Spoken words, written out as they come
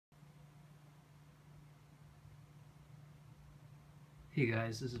Hey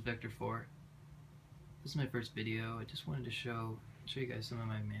guys, this is Vector 4. This is my first video. I just wanted to show you guys some of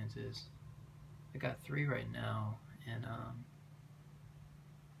my mantis. I got 3 right now, and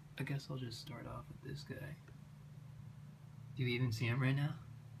I guess I'll just start off with this guy. Do you even see him right now?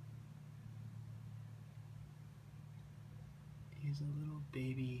 He's a little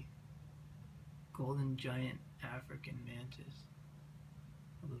baby golden giant African mantis.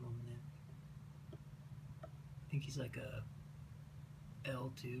 A little nymph. I think he's like a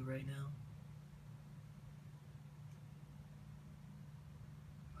L2 right now.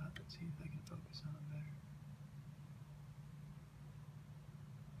 Let's see if I can focus on him better.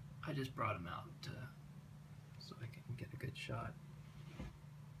 I just brought him out so I can get a good shot,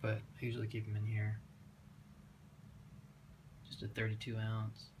 but I usually keep him in here. Just a 32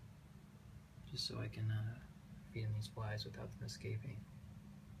 ounce, just so I can feed him these flies without them escaping.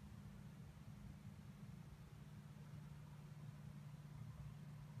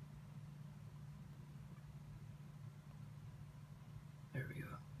 There we go.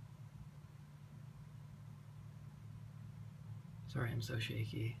 Sorry I'm so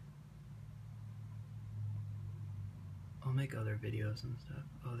shaky. I'll make other videos and stuff.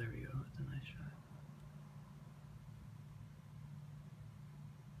 Oh, there we go. That's a nice shot.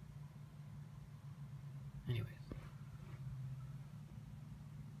 Anyways.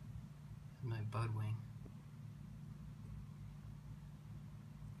 This is my budwing.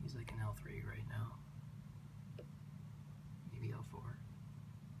 He's like an L3 right now. Maybe L4.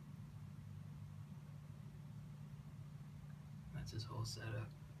 That's his whole setup.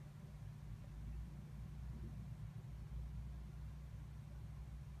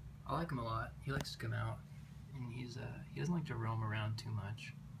 I like him a lot. He likes to come out, and he doesn't like to roam around too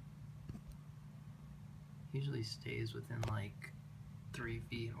much. He usually stays within like 3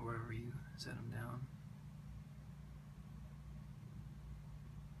 feet or wherever you set him down.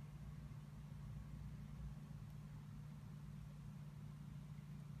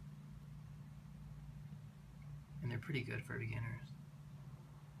 And they're pretty good for beginners,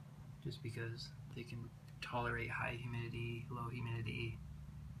 just because they can tolerate high humidity, low humidity,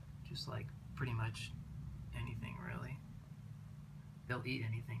 just like pretty much anything really. They'll eat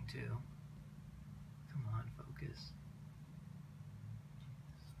anything too. Come on, focus.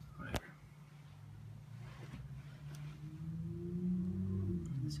 Whatever.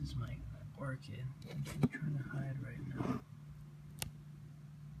 This is my orchid. I'm trying to hide right now.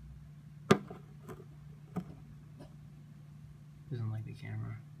 Doesn't like the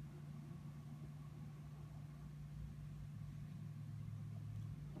camera.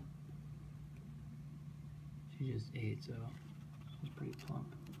 She just ate, so she's pretty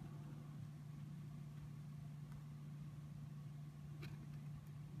plump.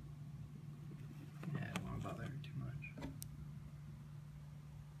 Yeah, I don't want to bother her too much.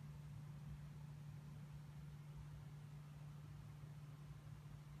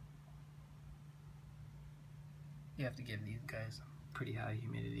 You have to give these guys pretty high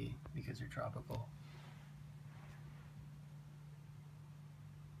humidity because they're tropical.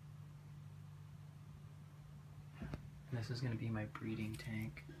 And this is going to be my breeding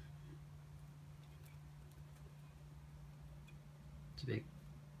tank. It's a big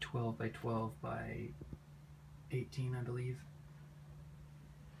 12 by 12 by 18, I believe.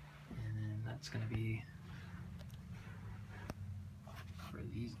 And then that's going to be for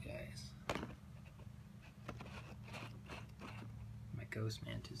these guys. My ghost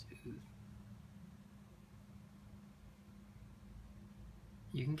mantis ooze.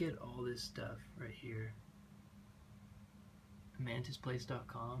 You can get all this stuff right here.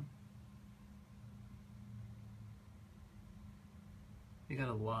 Mantisplace.com. They got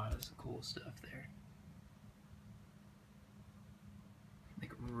a lot of cool stuff there.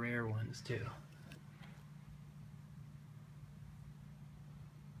 Like rare ones too.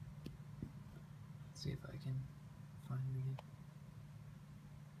 Let's see if I can find it again.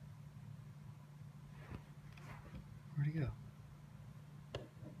 Where'd he go?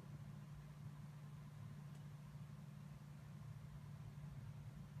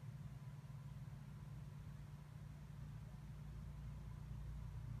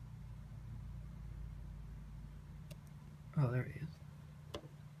 Oh, there he is.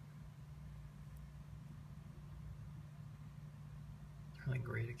 Really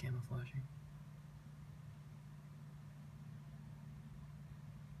great at camouflaging.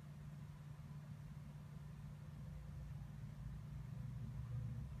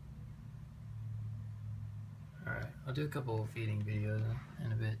 Alright, I'll do a couple of feeding videos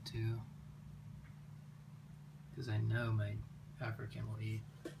in a bit too, because I know my African will eat.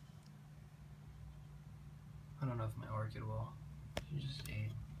 I don't know if my orchid will. You just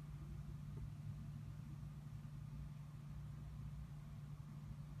ate.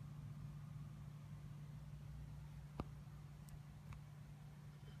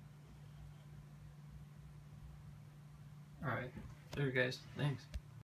 Alright. There, guys. Thanks.